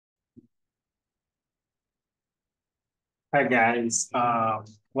Hi guys,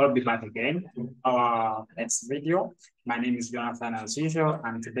 we'll be back again. Our next video. My name is Jonathan as usual,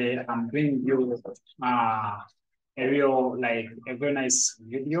 and today I'm bringing you a very nice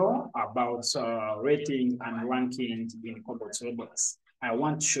video about rating and ranking in Kobotoolbox. I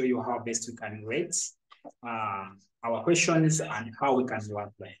want to show you how best we can rate uh, our questions and how we can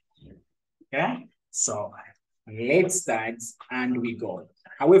rank them. Okay, so let's start and we go.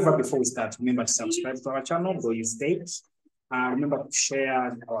 However, before we start, remember to subscribe to our channel, go use date. Remember to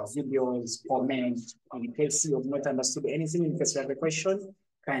share our videos, comment. In case you have not understood anything, in case you have a question,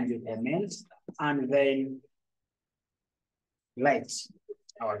 kindly comment and then like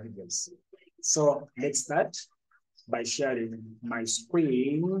our videos. So let's start by sharing my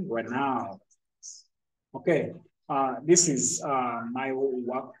screen right now. Okay, this is my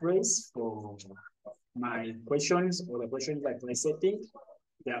workplace for my questions or the questions that we're setting.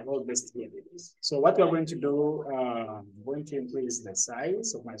 They are all based here. So what we're going to do, I'm going to increase the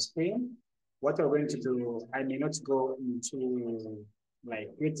size of my screen. What we're going to do, I may not go into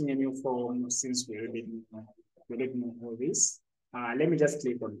like creating a new form since we already know all this. Let me just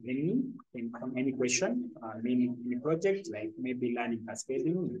click on any question, any project, like maybe learning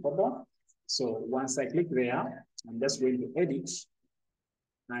cascading in Kobo. So once I click there, I'm just going to edit.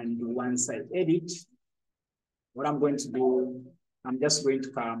 And once I edit, what I'm going to do, I'm just going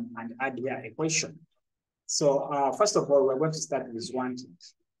to come and add here a question. So first of all, we're going to start with ranking.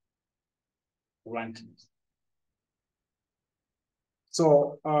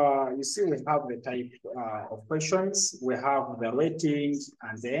 So you see we have the type of questions. We have the ratings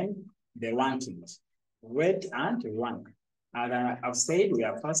and then the rankings. Rate and rank. And I've said we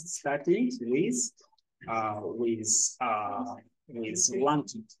are first starting with ranking.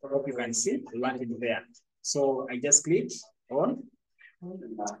 I hope you can see ranking there. So I just click on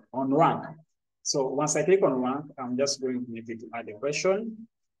rank. So once I click on rank, I'm just going to maybe to add a question,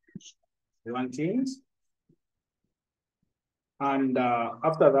 rankings. And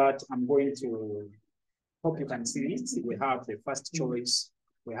after that, I'm going to, hope you can see it. We have the first choice.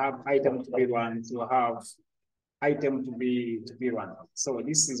 We have item to be run. We have item to be run. So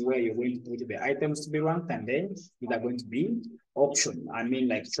this is where you're going to put the items to be run, and then these are going to be option. I mean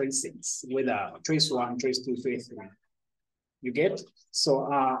like choices, whether choice 1, choice 2, choice 3. You get? So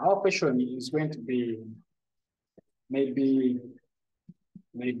our question is going to be maybe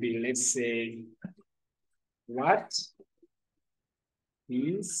let's say, what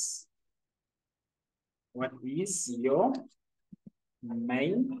is your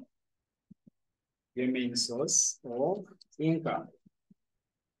main source of income?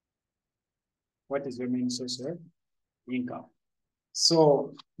 What is your main source of income?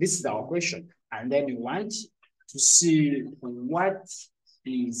 So this is our question. And then we want to see what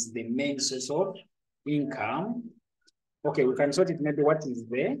is the main source of income. Okay, we can sort it maybe what is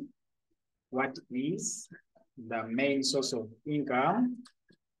the main source of income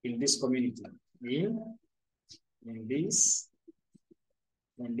in this community, in this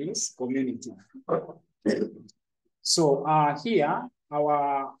community. So here,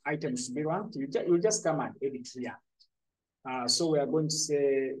 our items to be run, you just come and edit here. So we are going to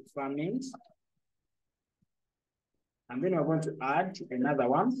say farming. And then we're going to add another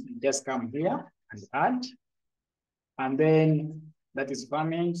one. Just come here and add. And then that is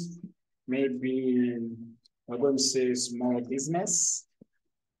farming. Maybe we're going to say small business.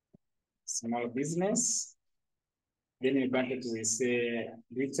 Small business. Then in bracket we say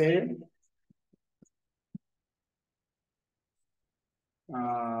retail.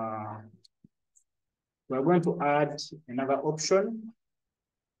 We're going to add another option.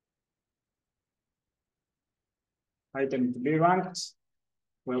 Item to be ranked.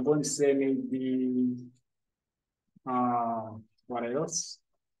 We're going to say maybe what else?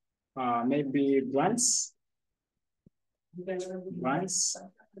 Maybe brands. Brands.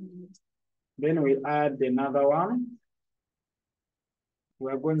 Then we add another one.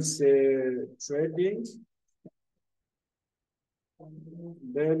 We're going to say trading.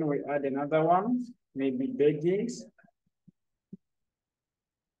 Then we add another one, maybe beggings.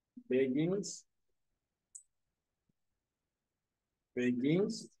 Beggings.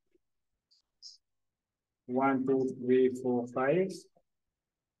 1, 2, 3, 4, 5.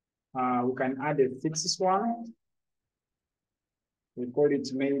 We can add a fixed one. We call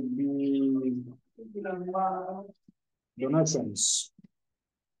it maybe donations.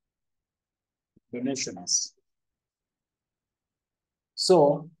 Donations.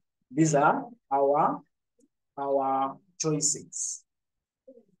 So these are our choices.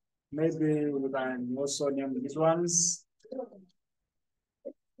 Maybe we can also name these ones.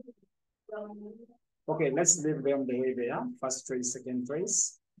 Okay, let's leave them the way they are. First choice, second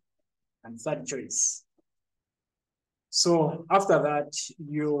choice, and third choice. So after that,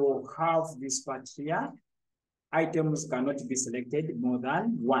 you have this part here. Items cannot be selected more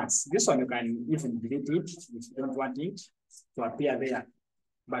than once. This one you can even delete it if you don't want it to appear there.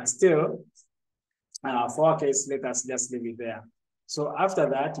 But still, for our case, let us just leave it there. So after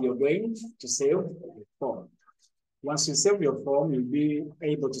that, you're going to save the form. Once you save your form, you'll be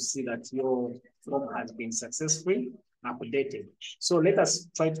able to see that your form has been successfully updated. So let us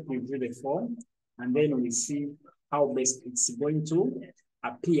try to review the form, and then we see how best it's going to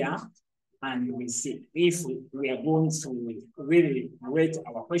appear, and we see if we are going to really rate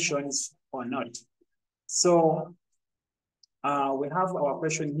our questions or not. So we have our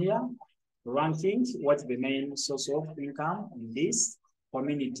question here, ranking, what's the main source of income in this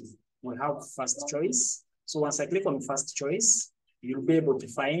community? We have first choice. So once I click on first choice, you'll be able to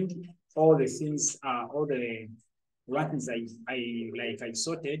find all the things, all the rankings I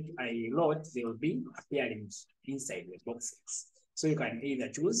sorted, I wrote, they will be appearing inside the boxes. So you can either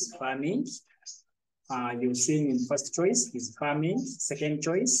choose farming. You're seeing in first choice is farming. Second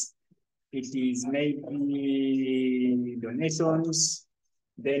choice, it is maybe donations.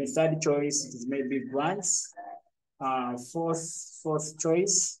 Then third choice, it is maybe grants. Fourth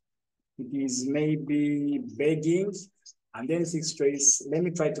choice, it is maybe begging. And then sixth choice, let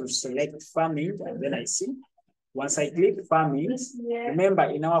me try to select farming, and then I see. Once I click farming, remember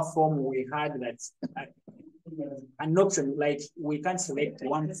in our form, we had that an option, like we can select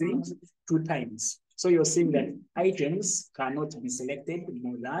one thing 2 times. So you're seeing that items cannot be selected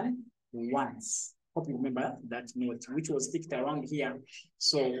more than once. Hope you remember that note, which was ticked around here.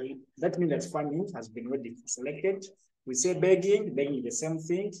 So that means that farming has been already selected. We say begging, begging the same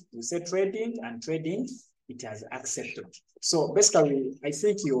thing. We say trading, and trading, it has accepted. So basically, I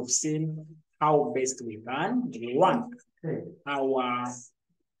think you've seen how best we can rank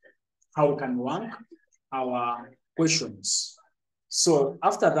how we can rank our questions. So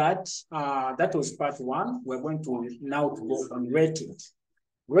after that, that was part 1. We're going to now to go on rating.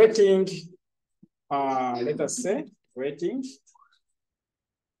 Rating, let us say rating.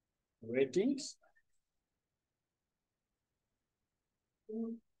 We're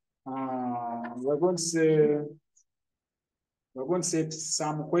going to set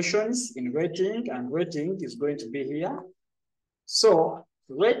some questions in rating, and rating is going to be here. So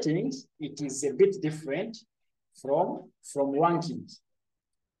rating, it is a bit different from ranking.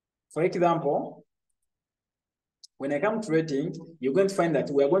 For example, when I come to rating, you're going to find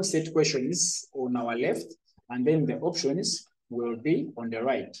that we are going to set questions on our left, and then the options will be on the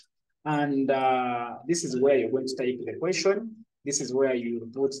right. And this is where you're going to type the question. This is where you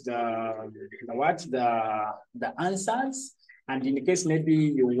put the answers. And in the case maybe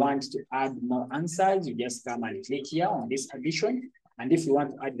you want to add more answers, you just come and click here on this addition. And if you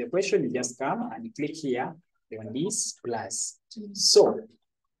want to add the question, you just come and click here on this plus. So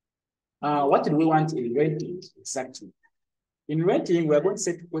what do we want in rating exactly? In rating, we're going to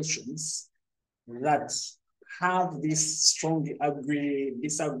set questions that have this strong agree,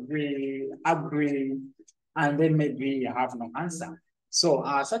 disagree, agree, and then maybe you have no answer. So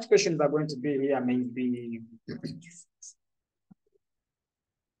such questions are going to be here, maybe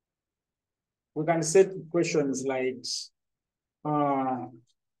we can set questions like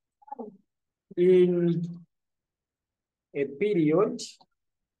in a period,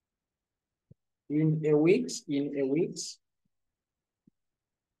 in a week,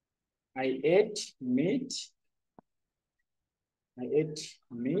 I ate meat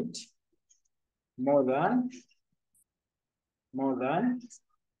more than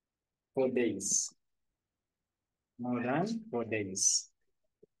 4 days. More than 4 days.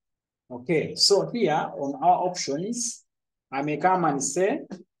 Okay, so here on our options, I may come and say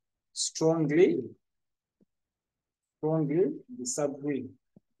strongly disagree.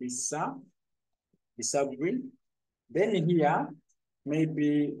 Then here,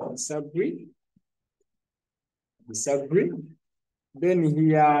 maybe disagree. Then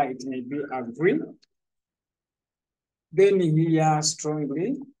here it may be agree. Then here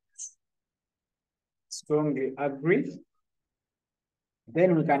strongly agree.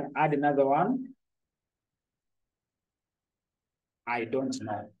 Then we can add another one. I don't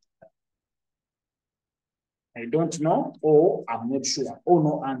know, or I'm not sure, or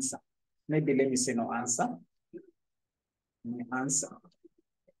no answer. Maybe let me say no answer. No answer.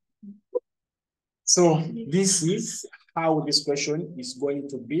 So this is how this question is going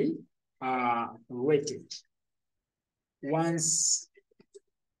to be rated. Once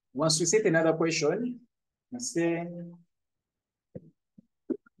we set another question, we say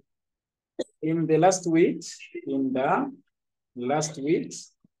In the last week,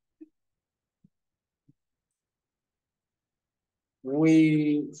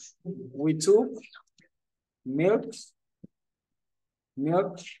 we took milk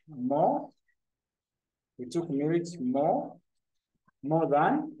more. We took milk more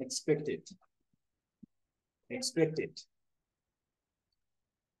than expected.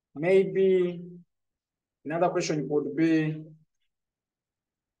 Maybe another question would be,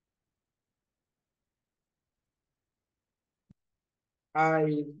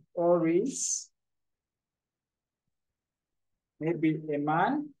 I always, maybe a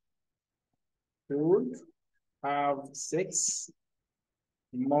man would have sex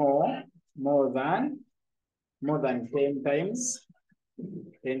more than 10 times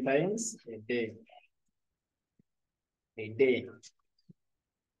a day.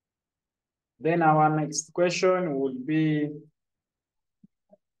 Then our next question would be,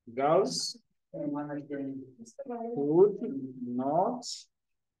 girls would not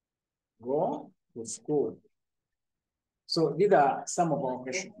go to school. So these are some of our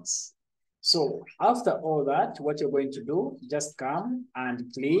questions. So after all that, what you're going to do, just come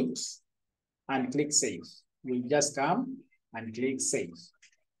and click save. You just come and click save.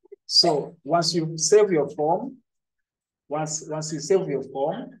 So once you save your form, once you save your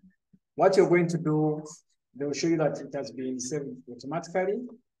form, what you're going to do, they will show you that it has been saved automatically.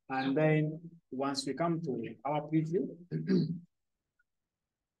 And then once we come to our preview, the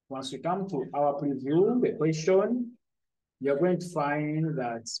question, you're going to find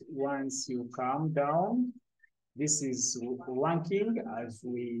that once you come down, this is ranking as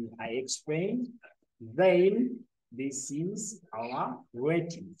I explained. Then this is our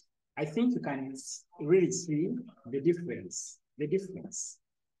rating. I think you can really see the difference.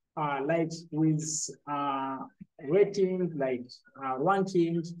 Like with rating, like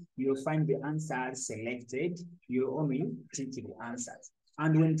ranking, you'll find the answers selected. You only click the answers.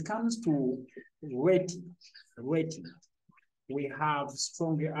 And when it comes to rating, we have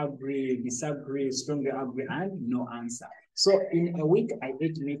strongly agree, disagree, strongly agree, and no answer. So in a week, I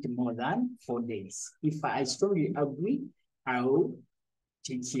ate meat more than 4 days. If I strongly agree, I will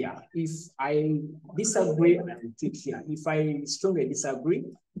take here. If I disagree, I will take here. If I strongly disagree,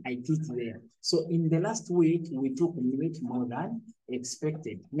 I take there. So in the last week, we took meat more than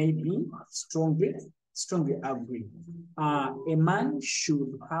expected. Maybe strongly agree. A man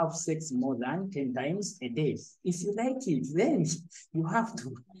should have sex more than 10 times a day. If you like it, then you have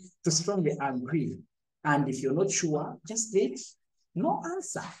to strongly agree. And if you're not sure, just take no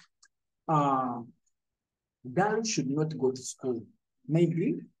answer. Girls should not go to school.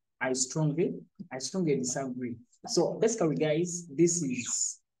 Maybe I strongly disagree. So basically, guys, this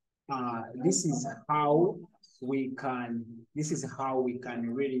is how we can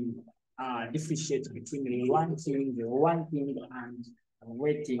really differentiate between the ranking and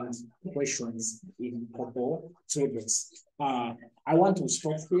rating questions in Kobotoolbox. I want to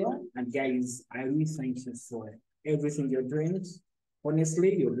stop here, and guys, I really thank you for everything you're doing.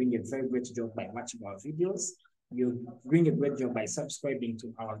 Honestly, you're doing a very great job by watching our videos. You're doing a great job by subscribing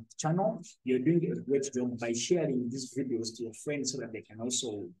to our channel. You're doing a great job by sharing these videos to your friends so that they can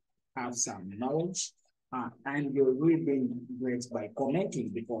also have some knowledge. And you're really doing great by commenting,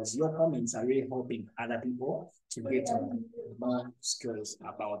 because your comments are really helping other people to get more skills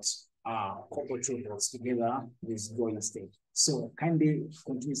about Kobotoolbox together with Going State. So kindly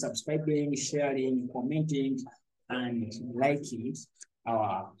continue subscribing, sharing, commenting, and liking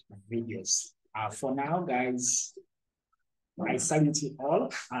our videos. For now, guys, I salute you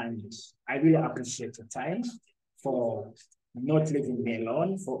all, and I really appreciate your time for not leaving me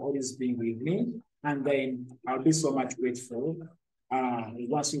alone, for always being with me. And then I'll be so much grateful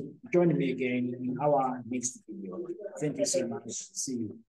once you join me again in our next video. Thank you so much. See you.